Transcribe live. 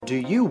Do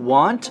you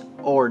want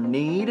or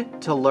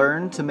need to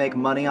learn to make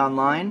money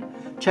online?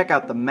 Check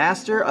out the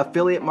Master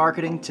Affiliate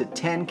Marketing to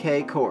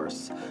 10K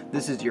course.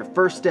 This is your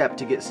first step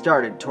to get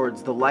started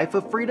towards the life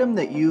of freedom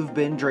that you've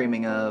been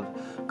dreaming of.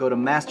 Go to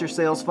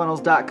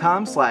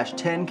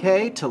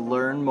mastersalesfunnels.com/10K to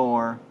learn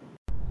more.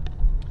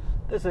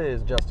 This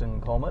is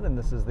Justin Coleman, and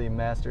this is the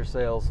Master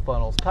Sales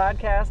Funnels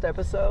Podcast,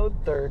 episode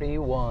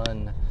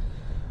 31.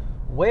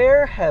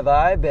 Where have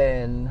I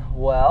been?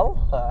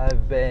 Well,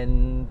 I've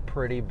been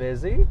pretty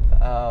busy,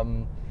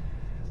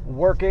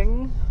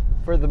 working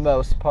for the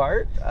most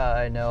part.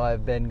 I know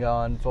I've been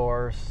gone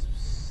for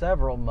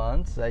several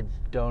months. I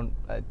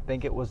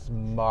think it was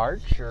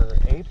March or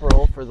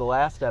April for the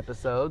last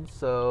episode,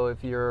 so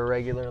if you're a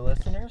regular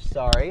listener,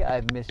 sorry,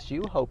 I've missed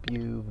you. Hope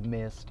you've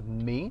missed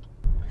me.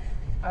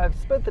 I've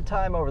spent the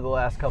time over the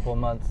last couple of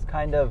months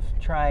kind of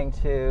trying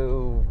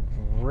to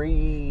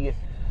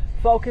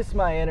refocus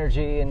my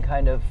energy and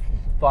kind of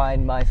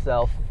find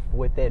myself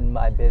within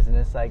my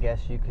business, I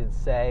guess you could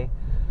say.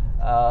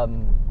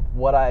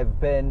 What I've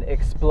been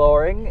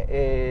exploring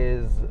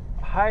is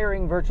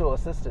hiring virtual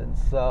assistants.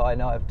 So I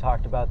know I've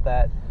talked about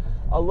that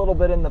a little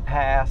bit in the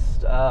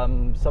past.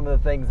 Some of the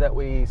things that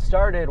we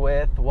started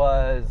with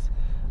was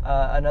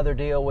another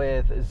deal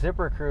with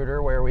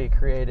ZipRecruiter, where we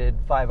created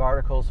 5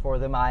 articles for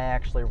them. I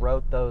actually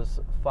wrote those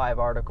 5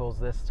 articles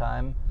this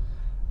time.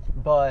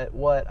 But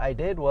what I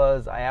did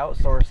was I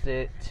outsourced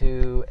it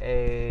to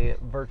a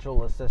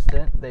virtual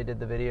assistant. They did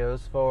the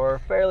videos for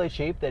fairly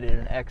cheap. They did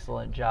an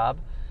excellent job.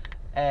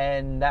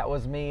 And that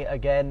was me,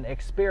 again,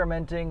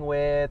 experimenting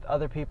with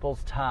other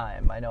people's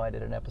time. I know I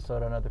did an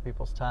episode on other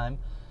people's time,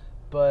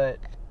 but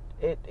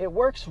it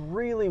works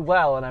really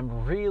well, and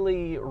I'm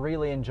really,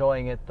 really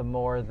enjoying it the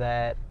more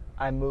that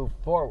I move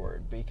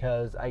forward,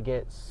 because I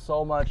get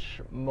so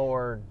much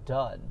more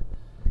done.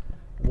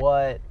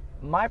 What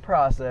my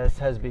process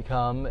has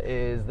become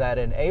is that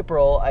in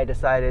April, I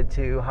decided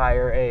to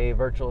hire a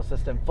virtual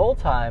assistant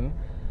full-time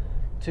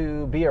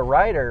to be a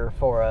writer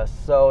for us.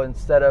 So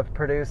instead of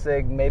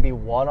producing maybe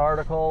 1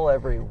 article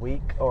every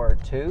week or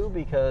 2,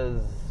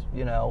 because,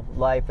 you know,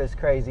 life is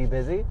crazy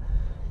busy,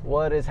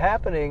 what is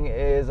happening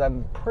is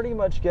I'm pretty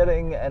much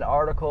getting an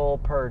article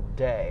per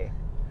day.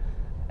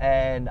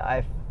 And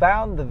I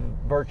found the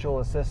virtual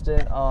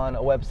assistant on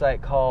a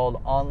website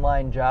called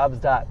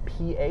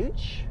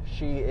onlinejobs.ph.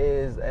 She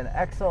is an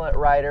excellent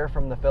writer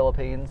from the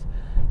Philippines,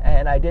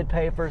 and I did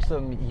pay for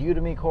some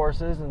Udemy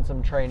courses and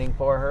some training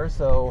for her,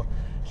 so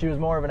she was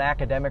more of an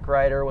academic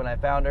writer when I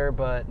found her,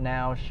 but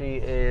now she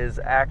is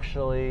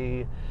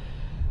actually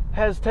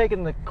has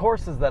taken the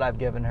courses that I've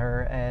given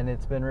her, and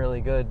it's been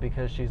really good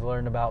because she's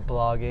learned about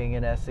blogging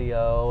and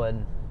SEO,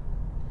 and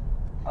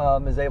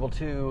is able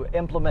to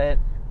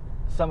implement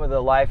some of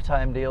the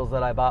lifetime deals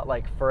that I bought,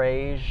 like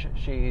Frage.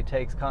 She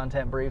takes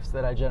content briefs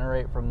that I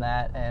generate from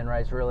that and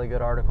writes really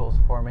good articles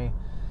for me.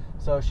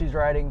 So she's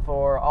writing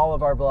for all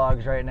of our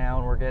blogs right now,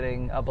 and we're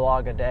getting a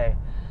blog a day.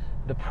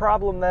 The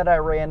problem that I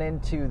ran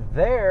into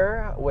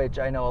there, which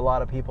I know a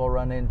lot of people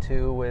run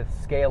into with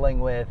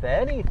scaling with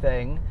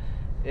anything,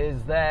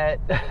 is that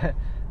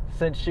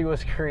since she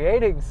was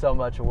creating so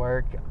much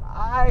work,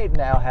 I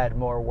now had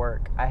more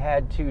work. I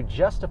had to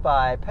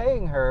justify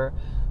paying her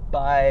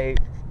by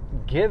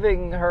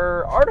giving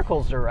her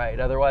articles to write.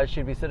 Otherwise,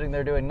 she'd be sitting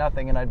there doing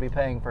nothing, and I'd be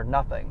paying for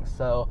nothing.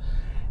 So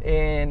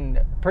in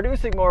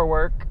producing more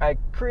work, I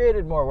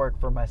created more work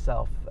for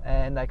myself.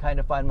 And I kind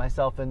of find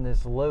myself in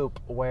this loop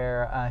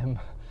where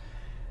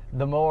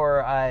the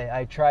more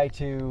I try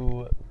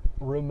to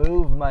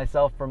remove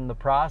myself from the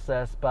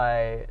process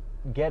by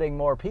getting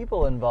more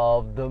people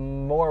involved, the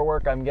more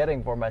work I'm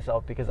getting for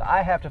myself, because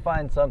I have to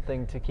find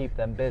something to keep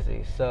them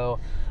busy. So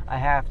I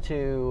have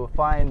to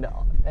find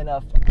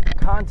enough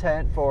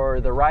content for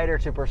the writer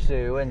to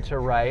pursue and to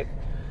write,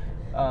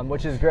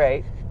 which is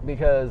great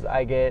because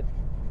I get,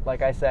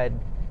 like I said,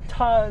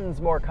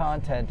 tons more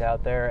content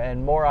out there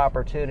and more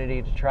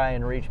opportunity to try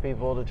and reach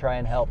people, to try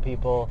and help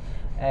people,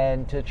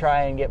 and to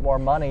try and get more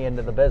money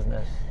into the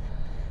business.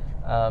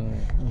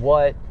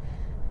 What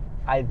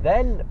I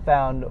then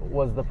found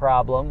was the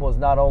problem was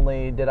not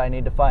only did I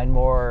need to find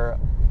more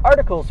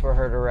articles for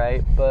her to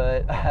write,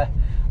 but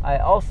I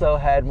also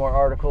had more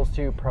articles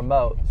to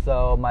promote.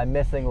 So my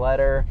missing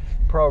letter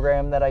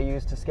program that I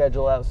used to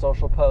schedule out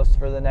social posts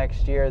for the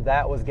next year,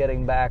 that was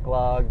getting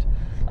backlogged.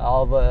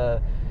 All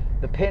the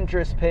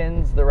Pinterest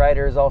pins, the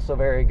writer is also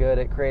very good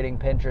at creating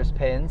Pinterest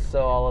pins,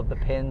 so all of the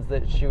pins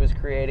that she was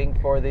creating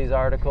for these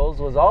articles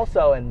was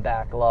also in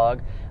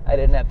backlog. I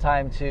didn't have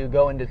time to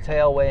go into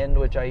Tailwind,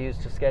 which I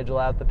used to schedule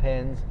out the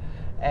pins,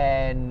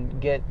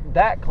 and get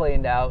that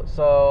cleaned out.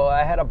 So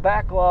I had a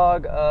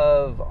backlog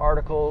of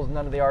articles.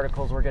 None of the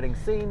articles were getting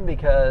seen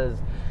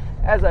because,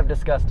 as I've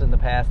discussed in the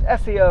past,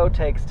 SEO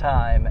takes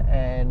time,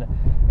 and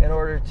in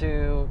order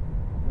to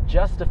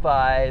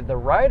justify the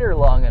writer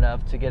long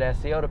enough to get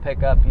SEO to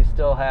pick up, you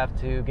still have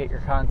to get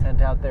your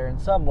content out there in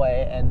some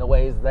way, and the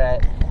ways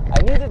that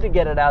I needed to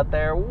get it out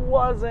there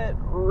wasn't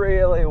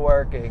really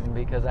working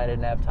because I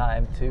didn't have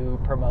time to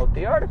promote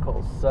the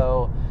articles.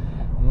 So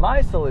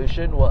my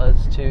solution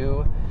was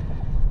to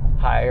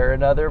hire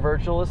another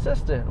virtual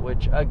assistant,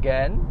 which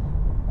again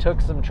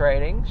took some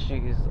training.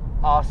 She's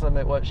awesome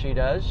at what she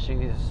does.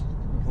 She's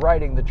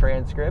writing the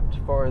transcript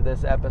for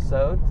this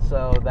episode,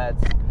 so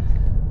that's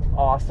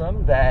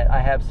awesome that I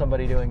have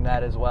somebody doing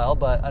that as well.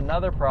 But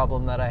another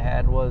problem that I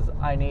had was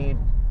I need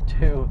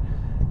to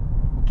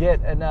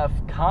get enough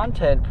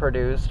content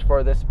produced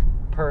for this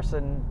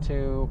person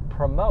to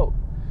promote.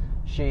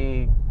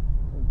 She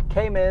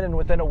came in and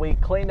within a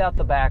week cleaned out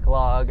the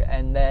backlog,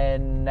 and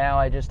then now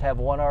I just have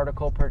one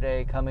article per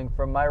day coming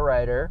from my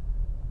writer,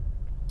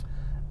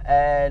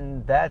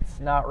 and that's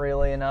not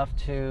really enough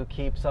to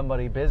keep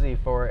somebody busy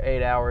for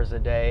 8 hours a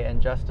day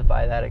and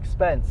justify that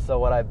expense. So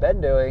what I've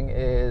been doing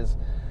is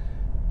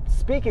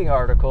speaking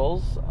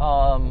articles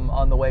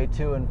on the way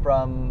to and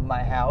from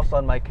my house,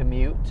 on my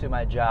commute to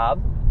my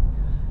job.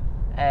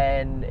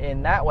 And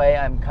in that way,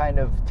 I'm kind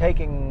of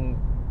taking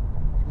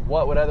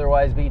what would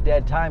otherwise be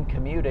dead time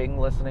commuting,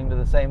 listening to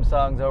the same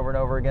songs over and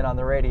over again on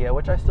the radio,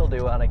 which I still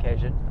do on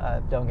occasion.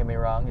 Don't get me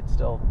wrong, it's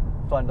still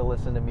fun to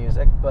listen to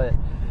music, but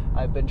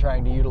I've been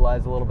trying to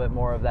utilize a little bit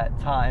more of that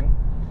time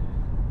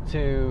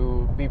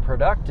to be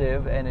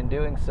productive, and in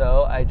doing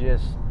so, I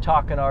just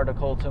talk an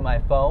article to my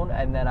phone,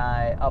 and then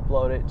I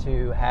upload it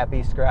to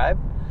Happy Scribe,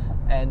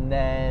 and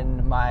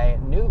then my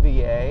new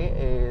VA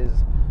is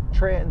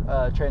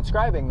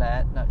transcribing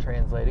that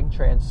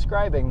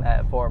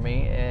for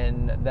me,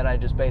 and then I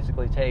just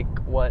basically take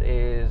what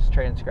is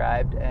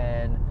transcribed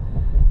and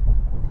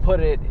put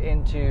it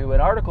into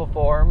an article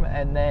form,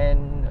 and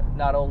then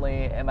not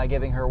only am I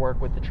giving her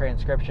work with the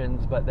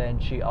transcriptions, but then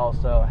she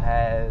also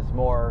has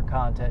more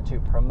content to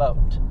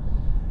promote.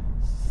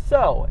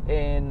 So,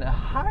 in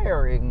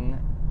hiring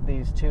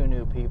these two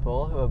new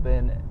people who have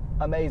been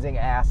amazing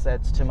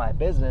assets to my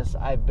business,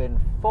 I've been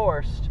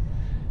forced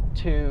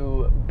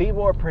to be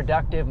more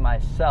productive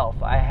myself.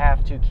 I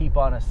have to keep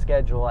on a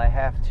schedule. I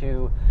have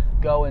to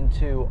go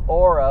into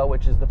Aura,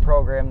 which is the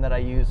program that I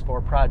use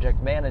for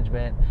project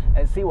management,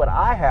 and see what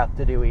I have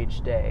to do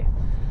each day.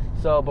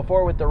 So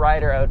before with the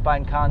writer, I would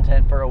find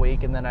content for a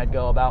week, and then I'd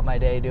go about my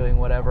day doing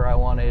whatever I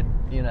wanted,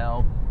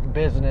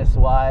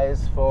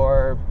 business-wise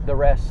for the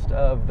rest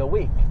of the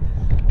week.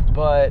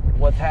 But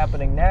what's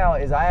happening now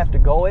is I have to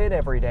go in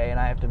every day, and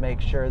I have to make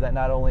sure that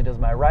not only does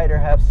my writer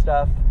have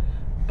stuff,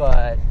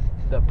 but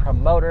the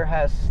promoter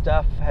has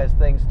stuff, has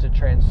things to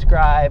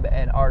transcribe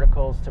and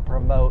articles to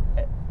promote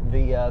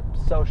via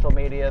social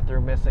media through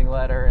Missing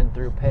Letter and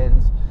through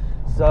pins.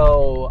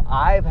 So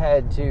I've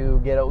had to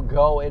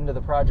go into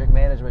the project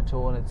management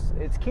tool, and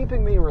it's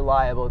keeping me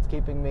reliable. It's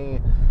keeping me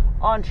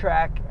on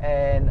track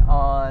and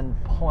on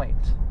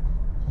point.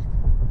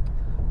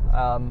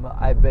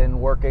 I've been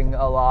working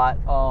a lot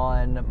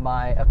on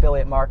my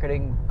affiliate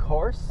marketing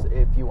course.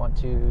 If you want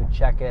to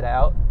check it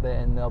out,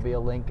 then there'll be a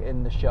link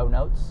in the show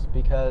notes,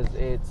 because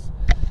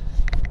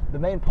the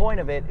main point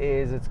of it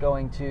is it's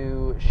going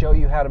to show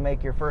you how to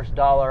make your first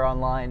dollar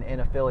online in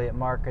affiliate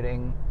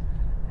marketing,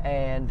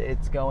 and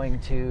it's going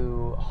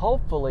to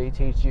hopefully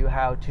teach you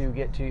how to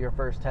get to your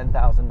first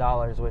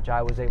 $10,000, which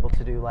I was able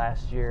to do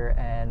last year,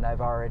 and I've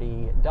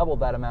already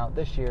doubled that amount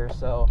this year.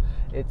 So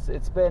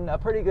it's been a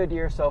pretty good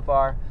year so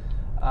far,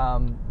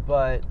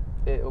 but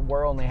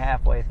we're only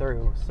halfway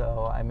through.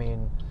 So I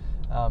mean,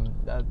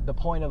 the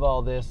point of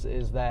all this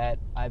is that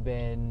I've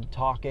been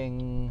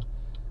talking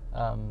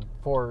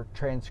for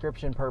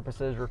transcription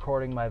purposes,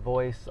 recording my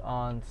voice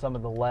on some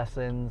of the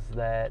lessons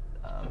that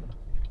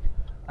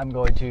I'm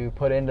going to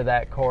put into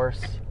that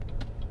course.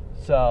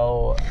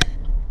 So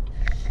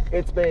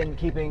it's been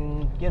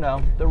keeping,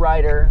 the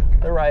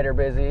writer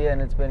busy, and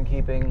it's been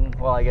keeping,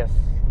 well, I guess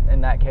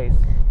in that case,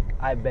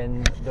 I've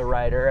been the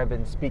writer. I've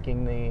been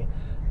speaking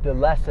the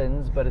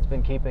lessons, but it's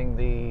been keeping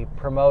the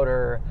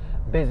promoter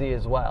busy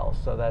as well.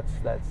 So that's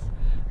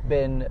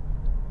been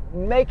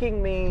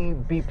making me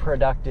be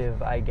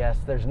productive, I guess.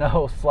 There's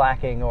no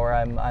slacking or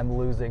I'm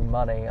losing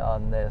money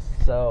on this.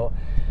 So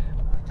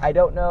I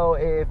don't know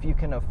if you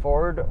can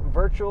afford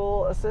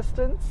virtual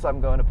assistants. I'm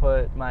going to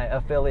put my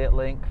affiliate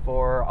link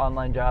for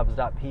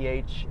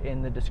onlinejobs.ph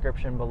in the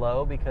description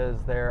below,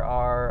 because there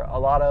are a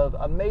lot of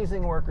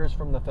amazing workers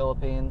from the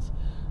Philippines.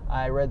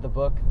 I read the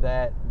book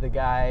that the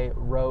guy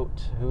wrote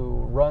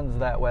who runs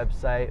that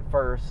website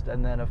first,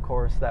 and then of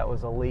course that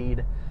was a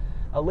lead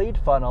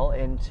funnel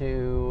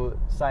into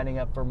signing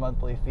up for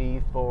monthly fee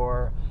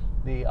for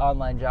the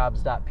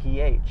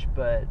onlinejobs.ph,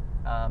 but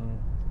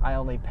I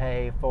only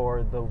pay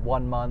for the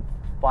 1 month,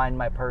 find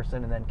my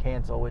person, and then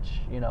cancel, which,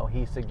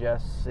 he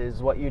suggests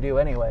is what you do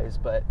anyways.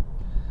 But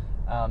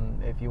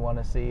if you want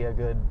to see a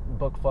good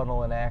book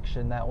funnel in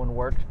action, that one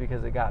worked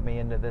because it got me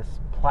into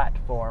this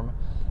platform.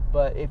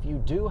 But if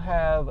you do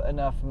have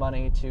enough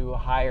money to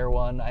hire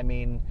one, I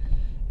mean,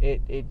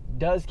 it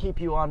does keep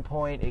you on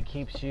point. It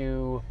keeps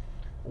you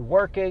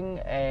working,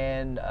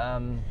 and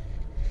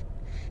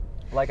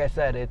like I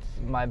said,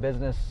 my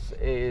business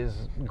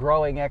is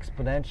growing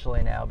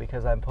exponentially now,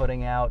 because I'm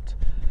putting out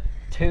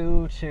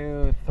 2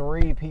 to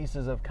 3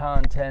 pieces of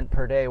content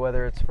per day,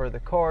 whether it's for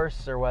the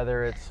course or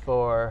whether it's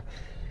for,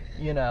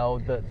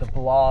 the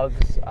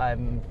blogs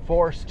I'm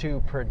forced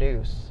to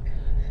produce.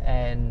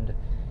 and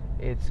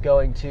it's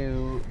going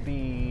to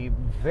be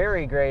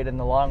very great in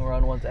the long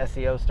run once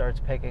SEO starts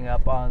picking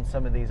up on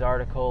some of these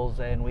articles,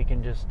 and we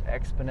can just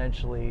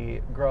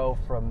exponentially grow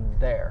from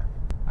there.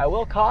 I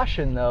will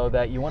caution, though,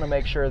 that you want to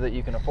make sure that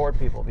you can afford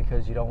people,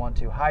 because you don't want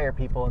to hire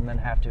people and then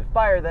have to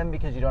fire them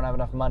because you don't have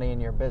enough money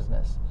in your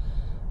business.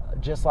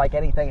 Just like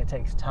anything, it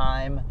takes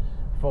time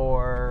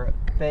for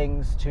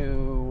things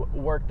to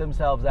work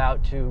themselves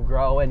out, to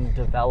grow and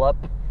develop.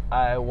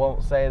 I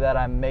won't say that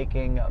I'm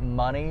making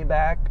money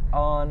back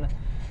on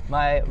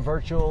my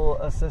virtual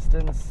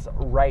assistants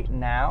right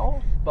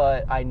now,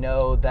 but I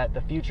know that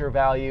the future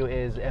value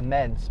is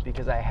immense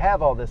because I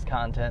have all this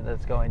content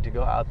that's going to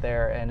go out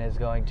there and is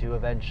going to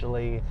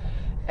eventually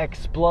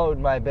explode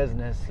my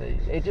business.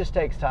 It just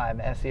takes time.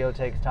 SEO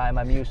takes time.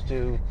 I'm used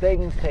to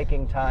things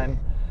taking time,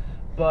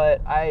 but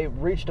I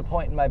reached a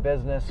point in my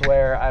business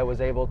where I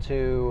was able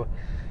to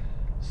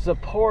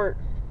support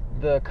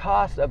the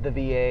cost of the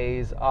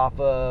VAs off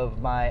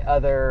of my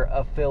other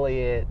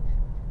affiliate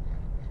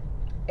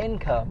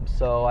income.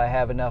 So I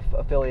have enough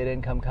affiliate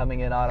income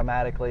coming in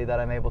automatically that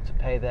I'm able to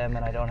pay them,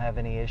 and I don't have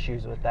any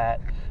issues with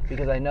that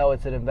because I know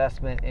it's an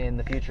investment in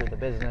the future of the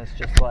business.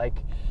 Just like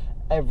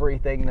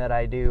everything that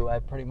I do, I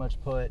pretty much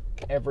put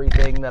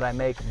everything that I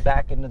make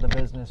back into the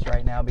business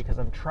right now because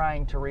I'm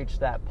trying to reach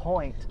that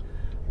point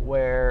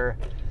where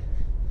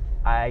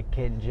I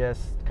can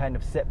just kind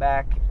of sit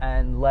back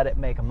and let it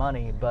make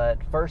money. But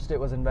first it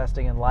was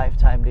investing in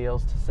lifetime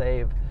deals to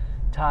save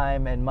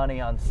time and money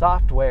on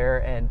software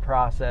and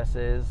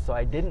processes so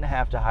I didn't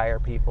have to hire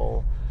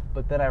people.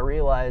 But then I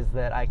realized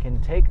that I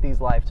can take these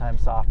lifetime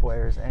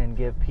softwares and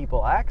give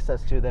people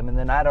access to them, and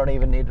then I don't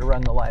even need to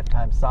run the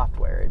lifetime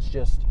software. It's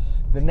just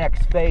the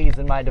next phase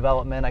in my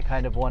development. I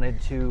kind of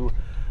wanted to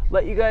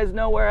let you guys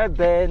know where I've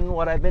been,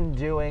 what I've been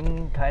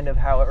doing, kind of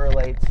how it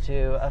relates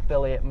to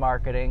affiliate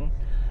marketing,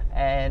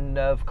 and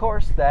of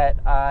course that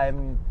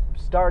I'm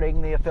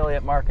starting the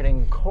affiliate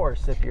marketing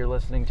course. If you're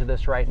listening to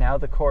this right now,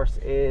 the course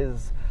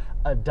is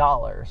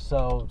 $1.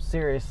 So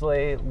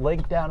seriously,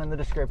 link down in the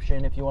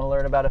description if you want to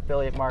learn about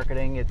affiliate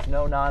marketing. It's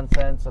no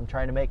nonsense. I'm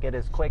trying to make it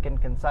as quick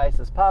and concise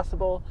as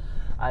possible.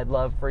 I'd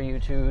love for you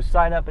to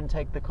sign up and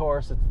take the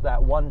course. It's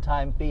that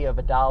one-time fee of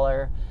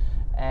 $1,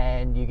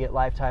 and you get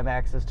lifetime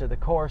access to the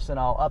course and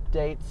all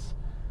updates.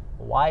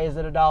 Why is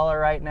it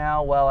 $1 right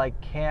now? Well, I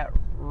can't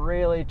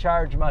really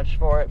charge much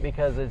for it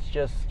because it's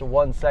just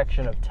one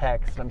section of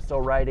text. I'm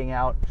still writing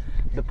out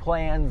the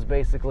plans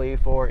basically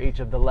for each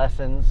of the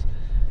lessons,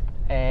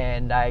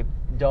 and I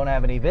don't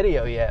have any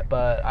video yet,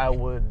 but I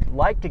would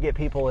like to get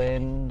people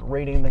in,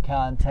 reading the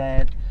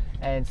content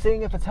and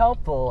seeing if it's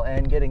helpful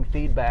and getting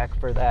feedback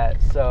for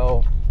that.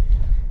 So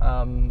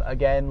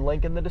again,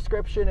 link in the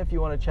description if you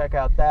want to check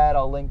out that.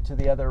 I'll link to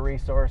the other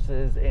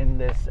resources in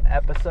this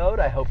episode.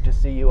 I hope to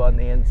see you on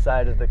the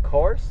inside of the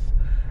course.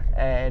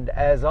 And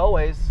as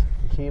always,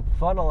 keep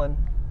funneling.